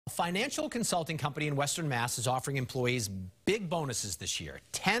A financial consulting company in Western Mass is offering employees big bonuses this year,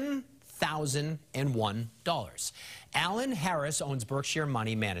 $10,001. Alan Harris owns Berkshire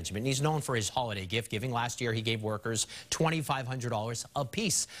Money Management, and he's known for his holiday gift giving. Last year, he gave workers $2,500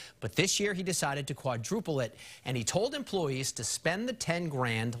 apiece. But this year, he decided to quadruple it, and he told employees to spend the 10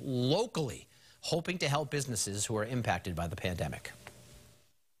 grand locally, hoping to help businesses who are impacted by the pandemic.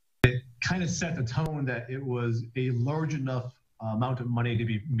 It kind of set the tone that it was a large enough amount of money to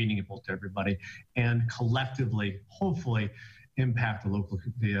be meaningful to everybody and collectively, hopefully, impact the local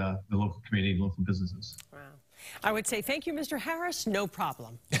community, local businesses. Wow. I would say thank you, Mr. Harris. No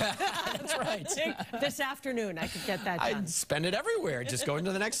problem. That's right. This afternoon, I could get that done. I'd spend it everywhere. Just go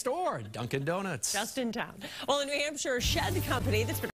into the next store, Dunkin' Donuts. Just in town. Well, a New Hampshire shed company that's been